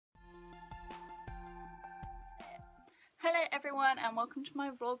Hello everyone and welcome to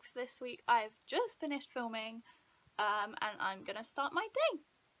my vlog for this week. I've just finished filming and I'm gonna start my day.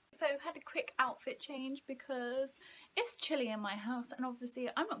 So I've had a quick outfit change because it's chilly in my house and obviously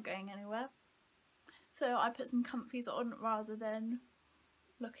I'm not going anywhere. So I put some comfies on rather than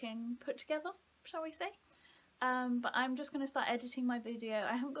looking put together, shall we say. But I'm just going to start editing my video.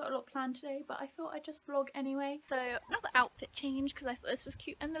 I haven't got a lot planned today, but I thought I'd just vlog anyway. So another outfit change because I thought this was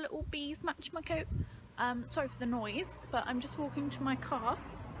cute and the little bees match my coat. Sorry for the noise, but I'm just walking to my car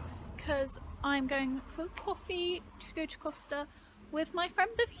because I'm going for coffee to go to Costa with my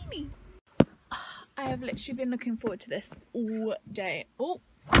friend Bavini. I have literally been looking forward to this all day. Oh,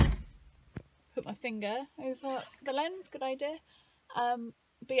 put my finger over the lens, good idea.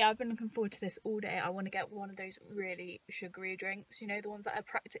 But yeah, I've been looking forward to this all day. I want to get one of those really sugary drinks, you know, the ones that are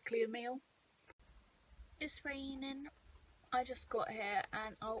practically a meal. It's raining. I just got here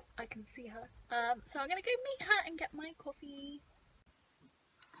and I can see her. So I'm gonna go meet her and get my coffee.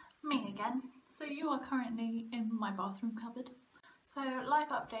 Me again. So you are currently in my bathroom cupboard. So life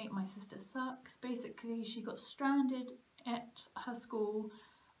update, my sister sucks. Basically she got stranded at her school.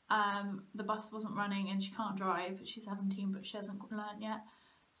 The bus wasn't running and she can't drive. She's 17 but she hasn't learned yet.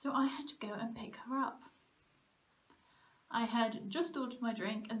 So I had to go and pick her up. I had just ordered my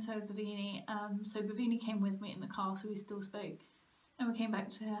drink and so had Bavini. So Bavini came with me in the car, so we still spoke. And we came back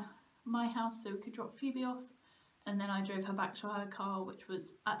to my house so we could drop Phoebe off. And then I drove her back to her car, which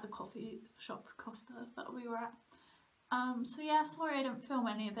was at the coffee shop Costa that we were at. So yeah, sorry I didn't film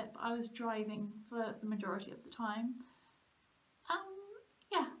any of it, but I was driving for the majority of the time.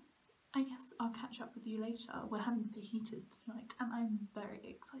 Yeah. I guess I'll catch up with you later. We're having fajitas tonight and I'm very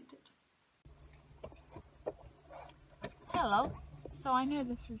excited. Hello. So I know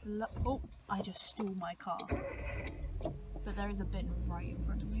this is oh, I just stole my car. But there is a bin right in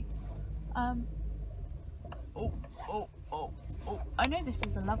front of me. I know this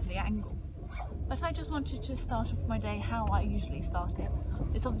is a lovely angle. But I just wanted to start off my day how I usually start it.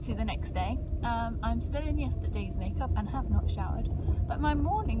 It's obviously the next day. I'm still in yesterday's makeup and have not showered. But my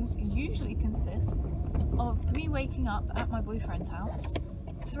mornings usually consist of me waking up at my boyfriend's house,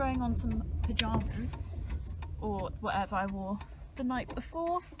 throwing on some pyjamas or whatever I wore the night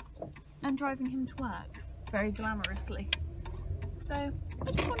before and driving him to work very glamorously. So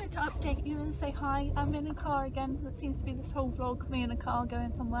I just wanted to update you and say hi. I'm in a car again. That seems to be this whole vlog, me in a car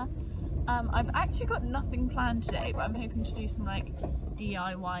going somewhere. I've actually got nothing planned today, but I'm hoping to do some like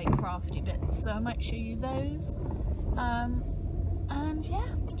DIY crafty bits, so I might show you those. And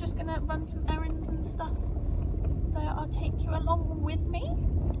yeah, just gonna run some errands and stuff. So I'll take you along with me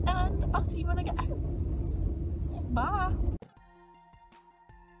and I'll see you when I get home. Bye!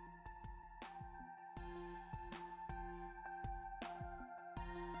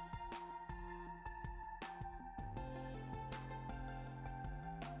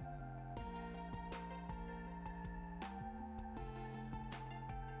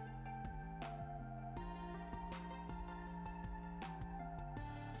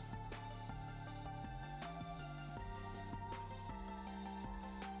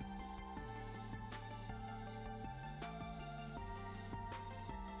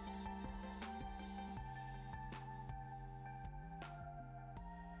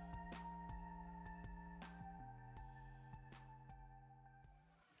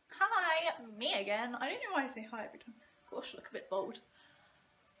 Hi, me again. I don't know why I say hi every time. Gosh, look a bit bold.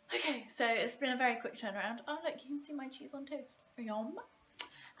 Okay, so it's been a very quick turnaround. Oh look, you can see my cheese on toast. Yum.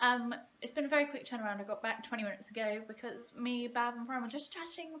 It's been a very quick turnaround. I got back 20 minutes ago because me, Bav and Fran were just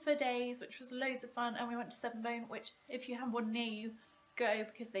chatting for days, which was loads of fun, and we went to Seven Bone, which if you have one near you, go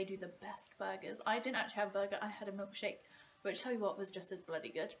because they do the best burgers. I didn't actually have a burger, I had a milkshake, which tell you what was just as bloody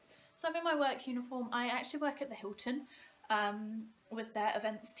good. So I'm in my work uniform. I actually work at the Hilton. With their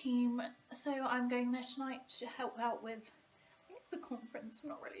events team, so I'm going there tonight to help out with, I think it's a conference, I'm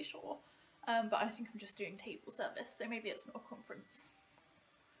not really sure, but I think I'm just doing table service, so maybe it's not a conference,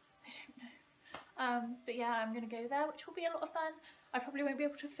 I don't know, but yeah, I'm going to go there, which will be a lot of fun. I probably won't be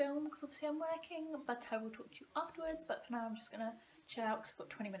able to film because obviously I'm working, but I will talk to you afterwards, but for now I'm just going to chill out because I've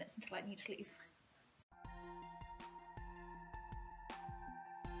got 20 minutes until I need to leave.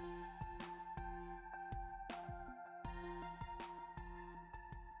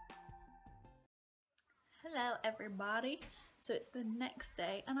 Hello everybody, so it's the next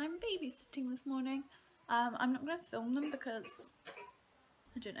day and I'm babysitting this morning. I'm not going to film them because,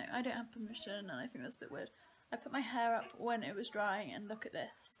 I don't know, I don't have permission and I think that's a bit weird. I put my hair up when it was drying and look at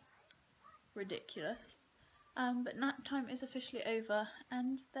this. Ridiculous. But nap time is officially over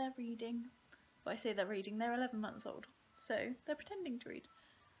and they're reading. Well, I say they're reading, they're 11 months old, so they're pretending to read.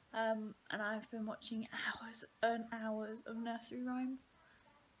 And I've been watching hours and hours of nursery rhymes.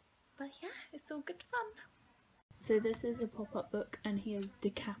 But yeah, it's all good fun. So this is a pop-up book and he has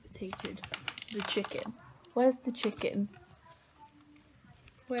decapitated the chicken. Where's the chicken?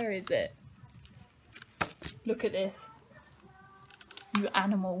 Where is it? Look at this. You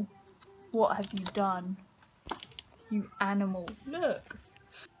animal. What have you done? You animal. Look.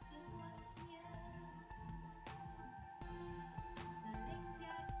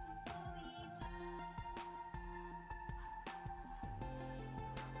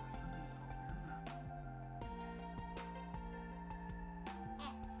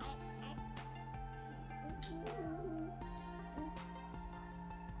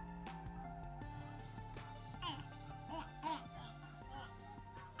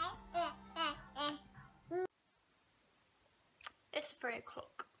 It's 3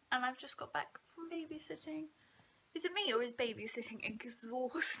 o'clock and I've just got back from babysitting. Is it me or is babysitting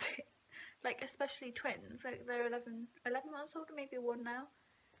exhausting? Like, especially twins, like they're 11 months old and maybe 1 now.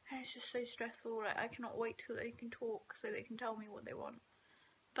 And it's just so stressful. Like, I cannot wait till they can talk so they can tell me what they want.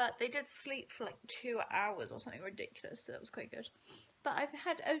 But they did sleep for like 2 hours or something ridiculous, so that was quite good. But I've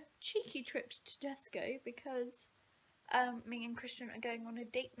had a cheeky trip to Tesco because me and Christian are going on a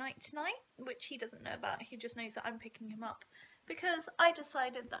date night tonight, which he doesn't know about. He just knows that I'm picking him up because I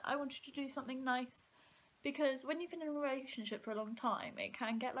decided that I wanted to do something nice. Because when you've been in a relationship for a long time, it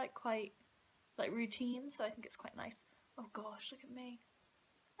can get like quite like routine, so I think it's quite nice. Oh gosh, look at me.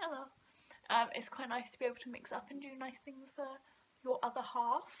 Hello. It's quite nice to be able to mix up and do nice things for your other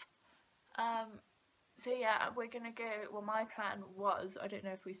half. So yeah, we're gonna go, well my plan was, I don't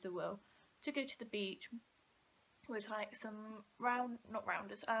know if we still will, to go to the beach with like some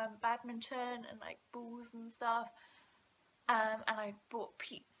badminton and like balls and stuff. And I bought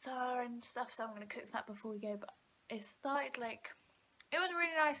pizza and stuff, so I'm gonna cook that before we go. But it started like, it was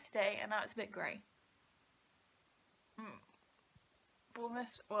really nice today, and now it's a bit grey.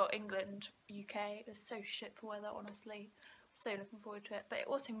 Bournemouth, well, England, UK is so shit for weather, honestly. So looking forward to it. But it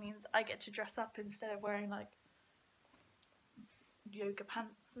also means I get to dress up instead of wearing like yoga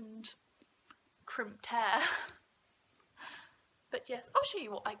pants and crimped hair. But yes, I'll show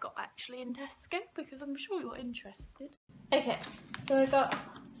you what I got actually in Tesco because I'm sure you're interested. Okay, so I got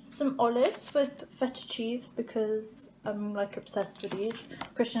some olives with feta cheese because I'm like obsessed with these.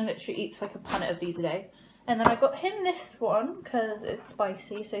 Christian literally eats like a punnet of these a day. And then I got him this one because it's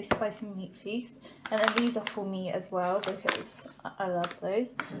spicy, so spicy meat feast. And then these are for me as well because I love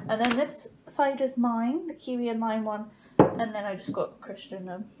those. And then this side is mine, the kiwi and lime one. And then I just got Christian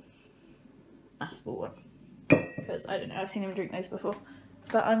a apple one because I don't know, I've seen him drink those before.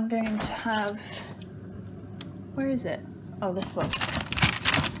 But I'm going to have, where is it? Oh, this one.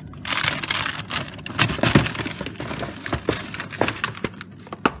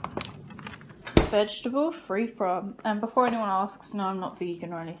 Vegetable free from, and before anyone asks, no, I'm not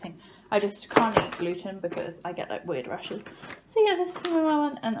vegan or anything. I just can't eat gluten because I get like weird rashes. So yeah, this is my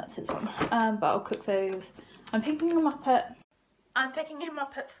one and that's his one. But I'll cook those. I'm picking him up at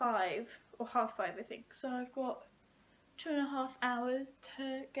 5 or half 5, I think. So I've got 2.5 hours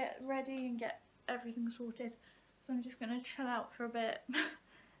to get ready and get everything sorted. So I'm just gonna chill out for a bit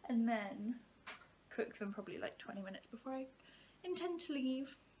and then cook them probably like 20 minutes before I intend to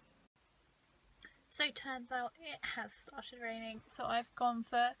leave. So turns out it has started raining, so I've gone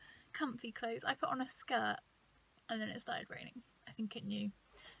for comfy clothes. I put on a skirt and then it started raining. I think it knew.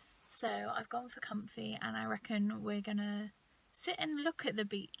 So I've gone for comfy and I reckon we're gonna sit and look at the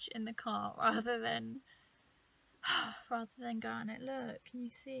beach in the car rather than go on it. Look, can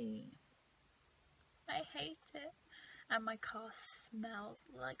you see? I hate it. And my car smells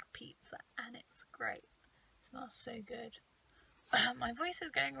like pizza and it's great. It smells so good. My voice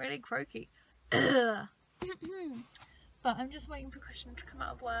is going really croaky. But I'm just waiting for Christian to come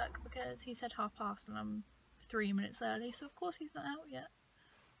out of work because he said past and I'm 3 minutes early, so of course he's not out yet.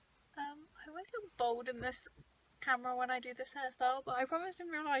 I always look bold in this camera when I do this hairstyle, but I promise in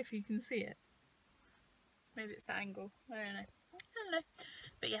real life you can see it. Maybe it's the angle, I don't know.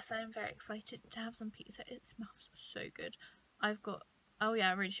 But yes, I am very excited to have some pizza. It smells so good. I've got, oh yeah,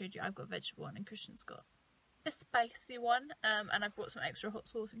 I already showed you, I've got a vegetable one and Christian's got a spicy one, and I've brought some extra hot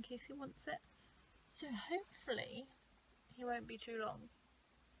sauce in case he wants it. So hopefully he won't be too long.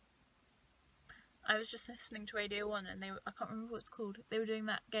 I was just listening to Radio 1 and I can't remember what it's called. They were doing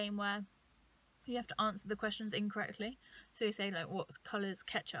that game where you have to answer the questions incorrectly. So you say like, what colour's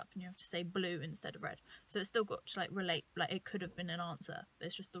ketchup? And you have to say blue instead of red. So it's still got to like relate, like it could have been an answer, but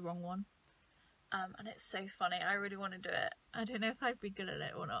it's just the wrong one. And it's so funny. I really want to do it. I don't know if I'd be good at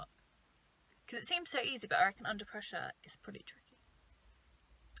it or not. Because it seems so easy, but I reckon under pressure it's pretty tricky.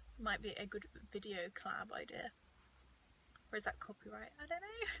 Might be a good video collab idea. Or is that copyright? I don't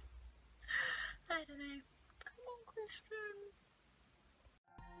know. I don't know. Come on, Christian.